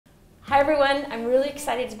Hi everyone, I'm really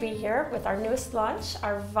excited to be here with our newest launch,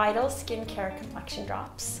 our Vital Skincare Complexion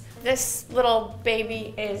Drops. This little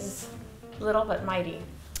baby is little but mighty.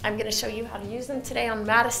 I'm going to show you how to use them today on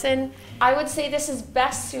Madison. I would say this is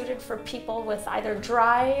best suited for people with either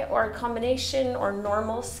dry or a combination or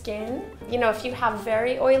normal skin. You know, if you have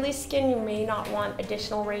very oily skin, you may not want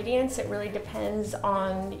additional radiance. It really depends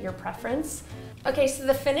on your preference. Okay, so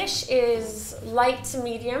the finish is light to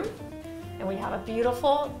medium, and we have a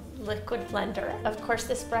beautiful liquid blender. Of course,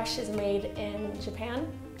 this brush is made in Japan,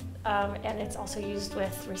 and it's also used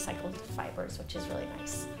with recycled fibers, which is really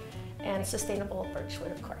nice. And sustainable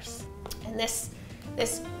birchwood, of course. And this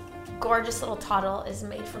gorgeous little toddle is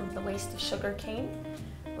made from the waste of sugar cane,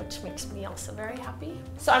 which makes me also very happy.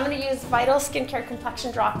 So I'm gonna use Vital Skincare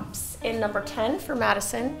Complexion Drops in number 10 for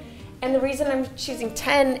Madison. And the reason I'm choosing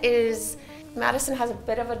 10 is Madison has a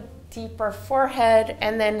bit of a deeper forehead,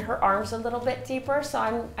 and then her arms a little bit deeper, so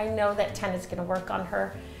I know that 10 is gonna work on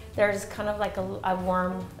her. There's kind of like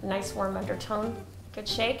a nice warm undertone. Good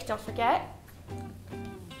shake, don't forget.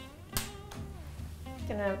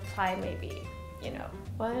 Gonna apply maybe,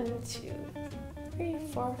 1, 2, 3,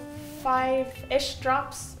 4, 5-ish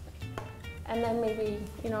drops, and then maybe,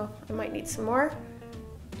 I might need some more,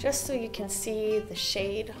 just so you can see the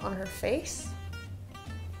shade on her face.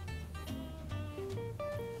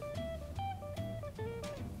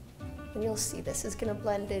 And you'll see this is gonna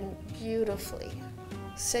blend in beautifully.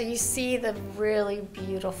 So you see the really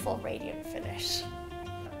beautiful radiant finish.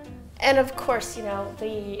 And of course,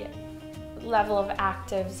 the level of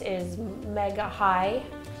actives is mega high.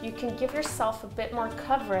 You can give yourself a bit more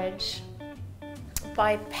coverage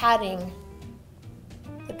by patting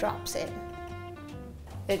the drops in.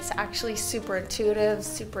 It's actually super intuitive,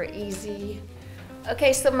 super easy.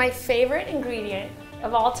 Okay, so my favorite ingredient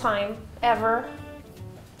of all time, ever,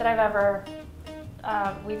 that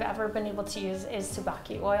we've ever been able to use is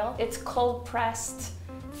tsubaki oil. It's cold pressed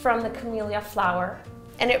from the camellia flower,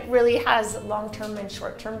 and it really has long-term and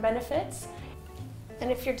short-term benefits.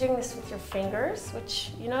 And if you're doing this with your fingers, which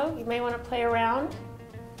you may want to play around,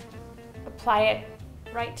 apply it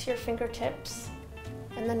right to your fingertips,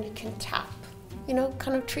 and then you can tap.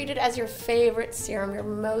 Kind of treat it as your favorite serum, your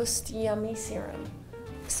most yummy serum.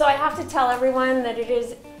 So I have to tell everyone that it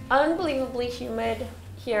is unbelievably humid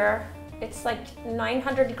here. It's like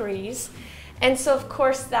 900 degrees. And so of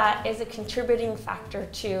course that is a contributing factor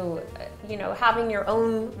to, having your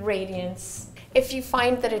own radiance. If you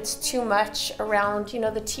find that it's too much around,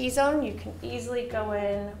 the T-zone, you can easily go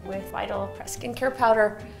in with Vital Press Skincare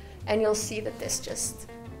Powder, and you'll see that this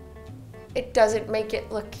it doesn't make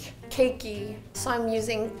it look cakey. So I'm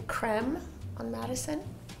using creme on Madison.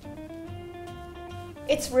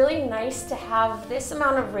 It's really nice to have this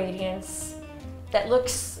amount of radiance that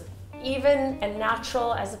looks even and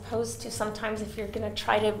natural, as opposed to sometimes if you're gonna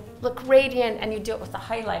try to look radiant and you do it with a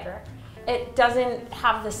highlighter. It doesn't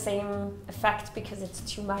have the same effect because it's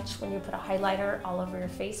too much when you put a highlighter all over your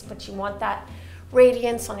face, but you want that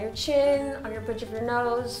radiance on your chin, on your bridge of your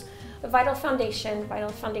nose. The Vital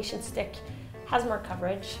Foundation Stick has more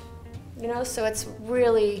coverage, so it's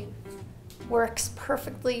really works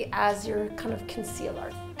perfectly as your kind of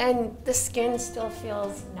concealer. And the skin still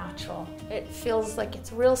feels natural. It feels like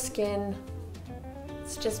it's real skin.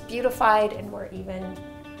 It's just beautified and more even.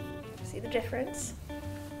 See the difference?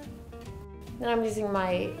 Then I'm using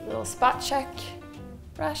my little spot check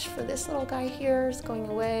brush for this little guy here. Is going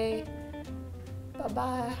away.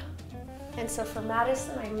 Bye-bye. And so for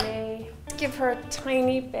Madison, I may give her a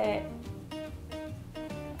tiny bit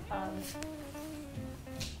of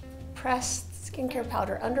pressed skincare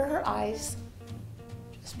powder under her eyes,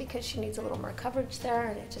 just because she needs a little more coverage there,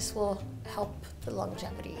 and it just will help the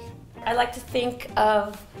longevity. I like to think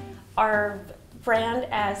of our brand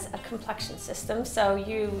as a complexion system. So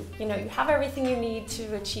you have everything you need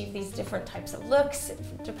to achieve these different types of looks,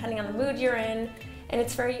 depending on the mood you're in, and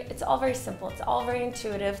it's all very simple. It's all very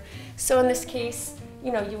intuitive. So in this case,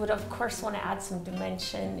 you would of course want to add some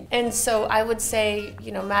dimension. And so I would say,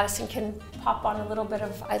 Madison can pop on a little bit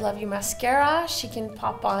of I Love You mascara. She can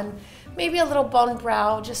pop on maybe a little bone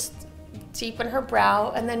brow, just deepen her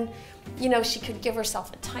brow. And then, she could give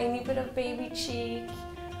herself a tiny bit of baby cheek,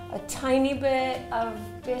 a tiny bit of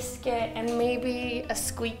biscuit, and maybe a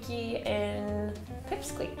squeaky in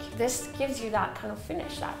Pipsqueak. This gives you that kind of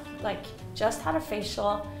finish, that just had a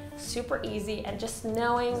facial, super easy, and just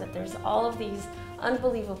knowing that there's all of these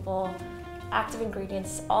unbelievable active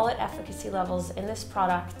ingredients, all at efficacy levels in this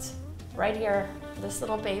product, right here, this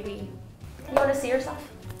little baby. You want to see yourself?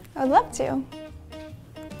 I would love to.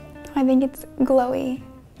 I think it's glowy.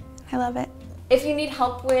 I love it. If you need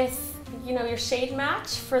help with your shade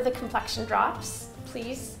match for the complexion drops,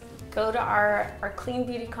 please go to our Clean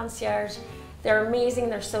Beauty Concierge. They're amazing,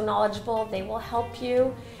 they're so knowledgeable, they will help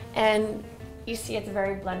you, and you see it's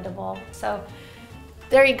very blendable. So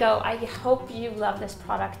there you go. I hope you love this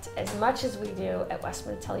product as much as we do at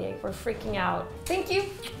Westman Atelier. We're freaking out. Thank you.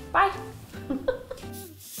 Bye.